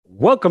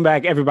Welcome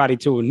back, everybody,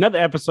 to another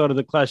episode of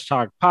the Clutch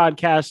Talk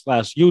podcast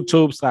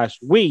 /YouTube/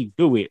 We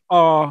Do It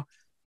All.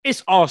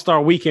 It's All-Star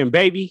Weekend,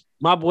 baby.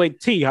 My boy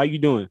T, how you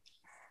doing?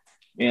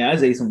 Man, I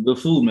just ate some good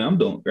food, man. I'm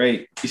doing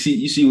great.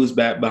 You see what's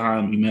back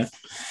behind me, man.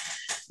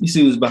 You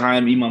see what's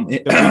behind me, my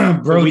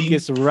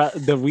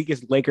the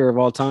weakest Laker of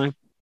all time.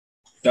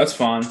 That's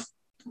fine,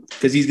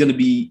 because he's gonna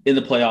be in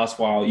the playoffs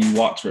while you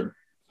watch him.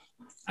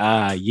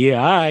 Yeah,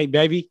 all right,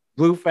 baby.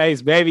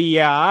 Blueface, baby.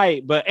 Yeah, all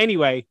right. But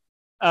anyway,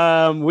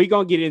 we're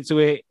gonna get into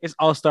it. It's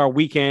All-Star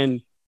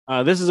Weekend.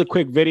 This is a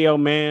quick video,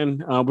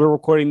 man. We're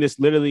recording this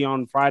literally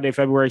on Friday,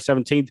 February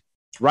 17th,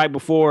 right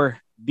before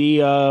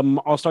the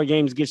All-Star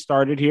games get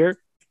started here.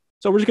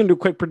 So we're just gonna do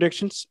quick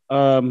predictions.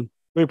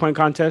 3-point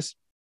contest,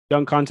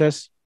 dunk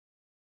contest.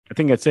 I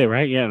think that's it,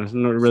 right? Yeah, there's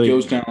not really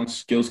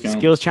skills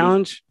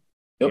challenge.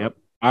 Yep.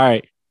 All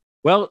right.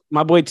 Well,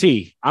 my boy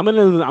T, I'm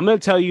gonna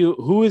tell you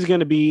who is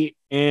gonna be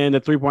in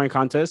the 3-point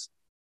contest,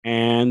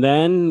 and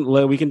then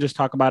we can just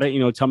talk about it. You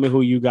know, tell me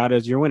who you got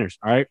as your winners.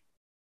 All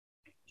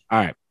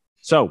right.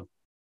 So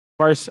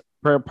first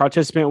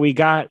participant we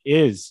got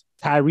is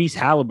Tyrese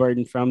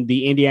Halliburton from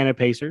the Indiana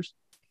Pacers.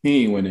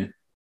 He ain't winning.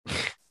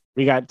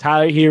 We got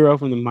Tyler Hero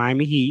from the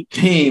Miami Heat.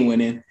 He ain't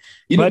winning.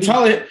 You know,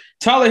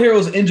 Tyler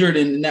Hero's injured,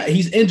 and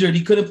he's injured.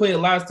 He couldn't play the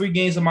last 3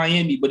 games of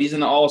Miami, but he's in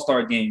the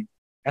All-Star game.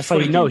 That's how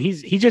you know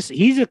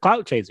he's a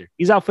clout chaser.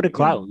 He's out for the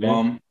clout,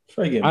 man.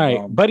 All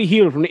right, Buddy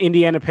Hield from the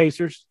Indiana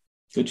Pacers.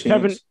 Good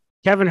chance.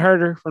 Kevin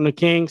Huerter from the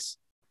Kings.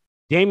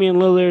 Damian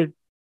Lillard,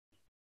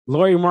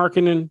 Lauri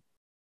Markkanen,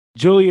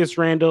 Julius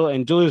Randle,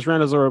 and Julius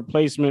Randle's a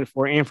replacement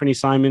for Anthony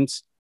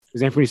Simons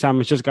because Anthony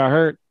Simons just got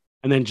hurt,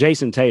 and then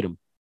Jason Tatum.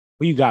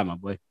 Who you got, my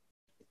boy?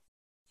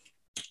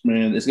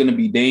 Man, it's gonna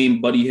be Dame,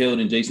 Buddy Hield,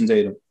 and Jason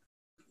Tatum.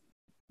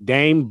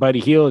 Dame,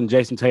 Buddy Hield, and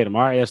Jason Tatum.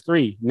 All right, that's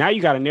 3. Now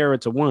you got to narrow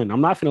it to 1. I'm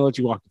not going to let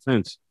you walk the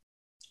fence.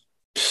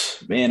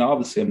 Man,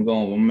 obviously I'm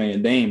going with my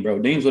man Dame, bro.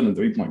 Dame's winning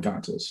the 3-point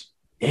contest.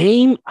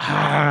 Dame?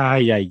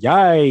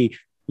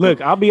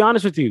 Look, I'll be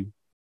honest with you.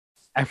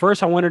 At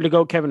first, I wanted to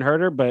go Kevin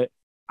Huerter, but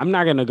I'm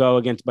not going to go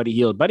against Buddy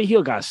Hield. Buddy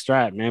Hield got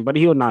strapped, man. Buddy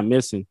Hield not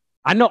missing.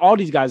 I know all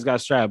these guys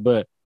got strapped,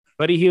 but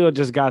Buddy Hield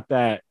just got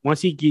that. Once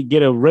he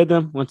get a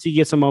rhythm, once he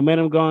gets some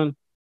momentum going, it's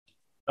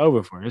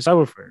over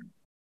for him.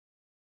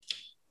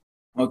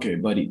 Okay,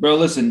 buddy. Bro,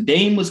 listen,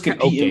 Dame was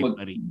competing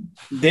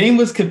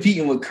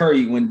with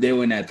Curry when they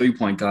were in that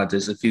 3-point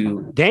contest.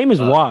 Dame is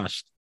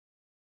washed.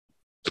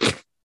 All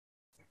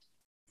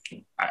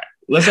right.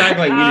 Let's act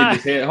like we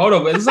didn't hear. Hold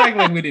on, let's act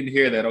like we didn't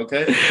hear that,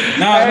 okay?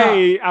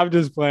 I'm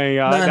just playing,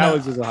 y'all. That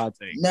was just a hot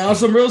take. Now,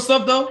 some real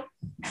stuff though.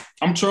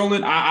 I'm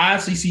trolling. I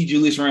actually see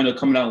Julius Randle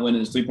coming out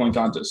winning this 3-point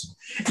contest.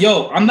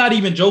 Yo, I'm not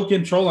even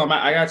joking, trolling.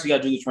 I actually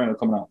got Julius Randle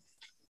coming out.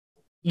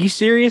 You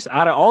serious?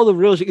 Out of all the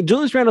real,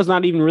 Julius Randle's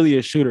not even really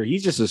a shooter.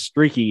 He's just a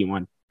streaky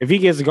one. If he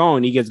gets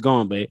going, he gets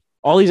going. But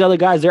all these other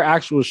guys, they're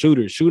actual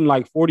shooters, shooting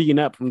like 40 and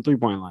up from the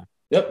 3-point line.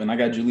 Yep, and I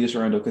got Julius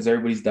Randle because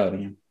everybody's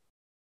doubting him.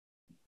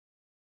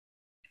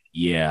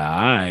 Yeah,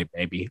 all right,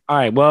 baby. All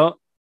right, well,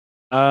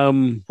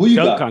 who you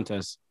got?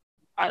 Contest.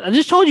 I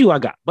just told you I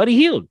got Buddy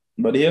Hield.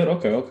 Buddy Hield,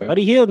 okay.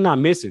 Buddy Hield not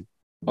missing.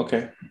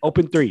 Okay.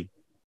 Open 3.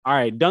 All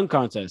right, dunk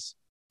contest.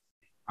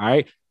 All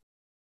right,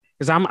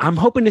 because I'm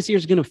hoping this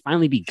year's gonna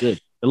finally be good.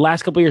 The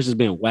last couple of years has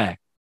been whack.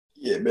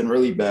 Yeah, it's been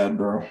really bad,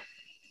 bro.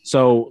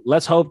 So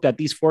let's hope that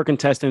these 4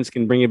 contestants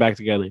can bring it back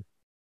together.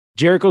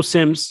 Jericho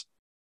Sims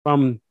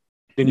from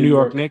the New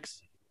York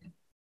Knicks.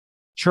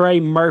 Trey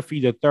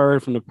Murphy III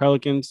from the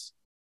Pelicans.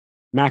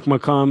 Mac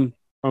McClung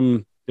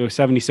from the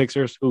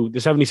 76ers, who the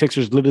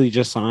 76ers literally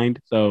just signed.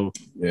 So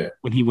yeah,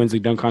 when he wins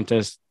the dunk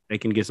contest, they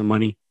can get some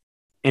money.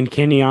 And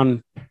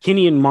Kenyon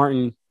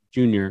Martin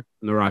Jr.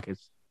 from the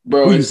Rockets.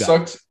 Bro, it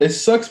sucks. It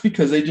sucks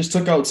because they just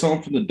took out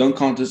someone from the dunk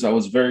contest that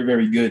was very,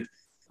 very good.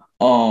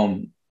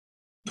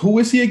 Who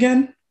is he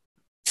again?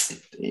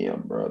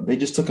 Damn, bro. They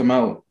just took him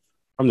out.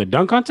 From the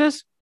dunk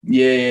contest?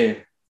 Yeah.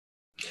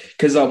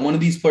 Because one of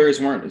these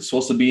players weren't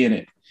supposed to be in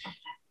it.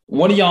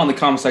 One of y'all in the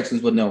comment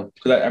sections would know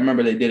because I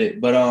remember they did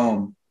it. But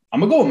I'm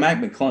going to go with Mac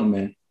McClung,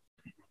 man.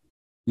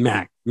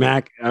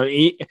 Mac.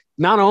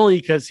 Not only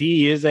because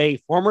he is a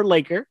former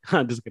Laker.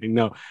 I'm just kidding.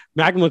 No.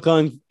 Mac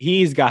McClung,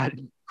 he's got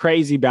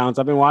crazy bounce.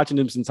 I've been watching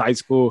him since high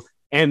school.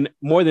 And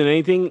more than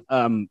anything,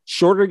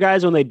 shorter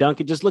guys, when they dunk,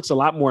 it just looks a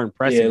lot more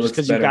impressive just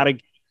because you got to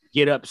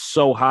get up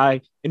so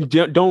high. And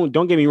don't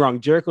get me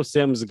wrong. Jericho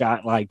Sims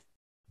got like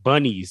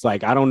bunnies.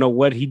 Like, I don't know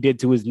what he did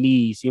to his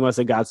knees. He must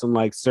have got some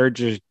like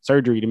surgery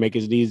to make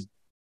his knees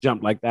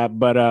jump like that.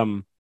 But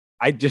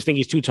I just think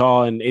he's too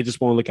tall and it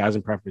just won't look as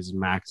impressive as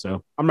Max.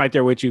 So I'm right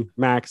there with you,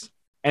 Max.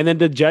 And then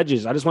the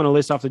judges. I just want to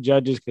list off the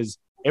judges because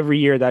every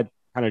year that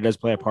kind of does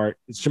play a part.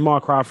 It's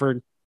Jamal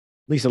Crawford,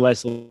 Lisa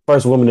Leslie,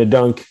 first woman to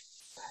dunk,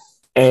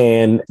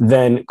 and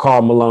then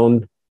Karl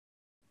Malone,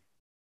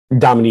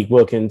 Dominique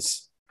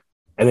Wilkins,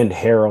 and then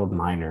Harold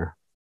Miner.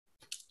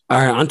 All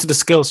right, on to the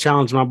skills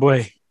challenge, my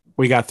boy.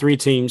 We got 3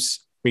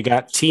 teams. We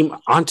got Team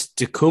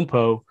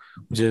Antetokounmpo,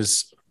 which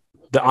is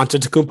the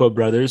Antetokounmpo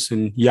brothers,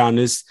 and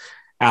Giannis,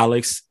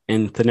 Alex,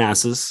 and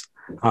Thanasis.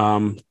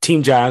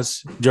 Team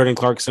Jazz, Jordan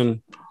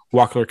Clarkson,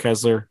 Walker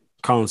Kessler,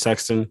 Colin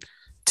Sexton.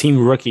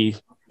 Team rookie,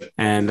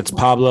 and that's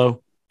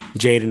Pablo,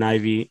 Jaden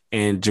Ivey,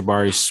 and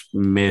Jabari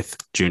Smith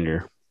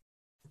Jr.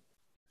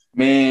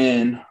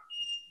 Man,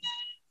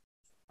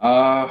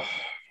 I'll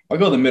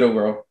go the middle,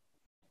 bro.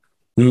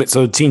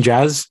 So Team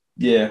Jazz.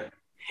 Yeah.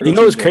 You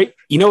know what's crazy?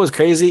 You know what's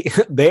crazy?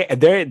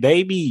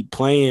 they be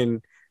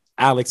playing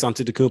Alex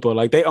Antetokounmpo.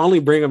 Like they only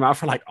bring him out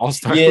for like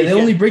All-Star. Yeah, they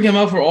only bring him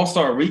out for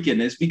All-Star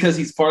weekend. It's because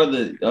he's part of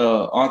the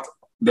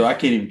I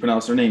can't even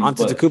pronounce her name.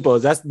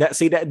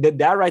 Antetokounmpo.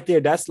 That right there.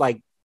 That's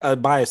like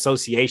by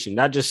association.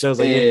 That just shows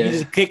like you're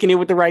just kicking it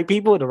with the right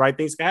people. The right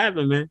things can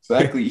happen, man.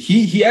 Exactly.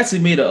 He actually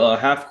made a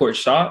half-court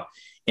shot,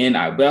 and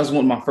that was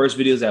one of my first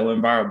videos that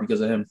went viral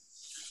because of him.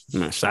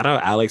 Shout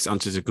out Alex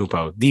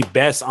Antetokounmpo, the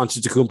best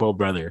Antetokounmpo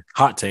brother.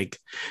 Hot take.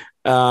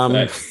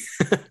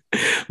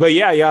 But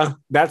yeah,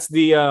 that's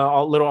the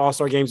little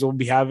All-Star games we'll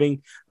be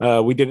having.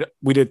 We did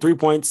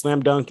 3-point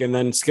slam dunk and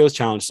then skills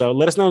challenge. So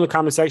let us know in the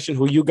comment section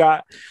who you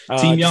got.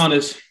 Team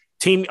Giannis.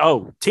 Team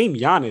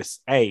Giannis.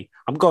 Hey,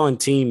 I'm going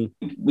team.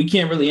 We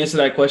can't really answer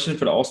that question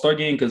for the All-Star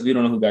game because we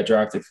don't know who got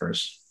drafted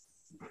first.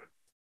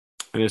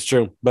 And it's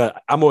true,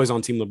 but I'm always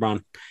on team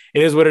LeBron.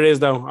 It is what it is,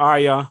 though. All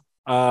right,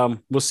 y'all.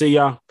 We'll see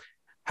y'all.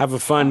 Have a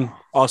fun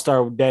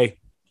All-Star day.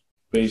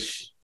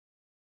 Peace.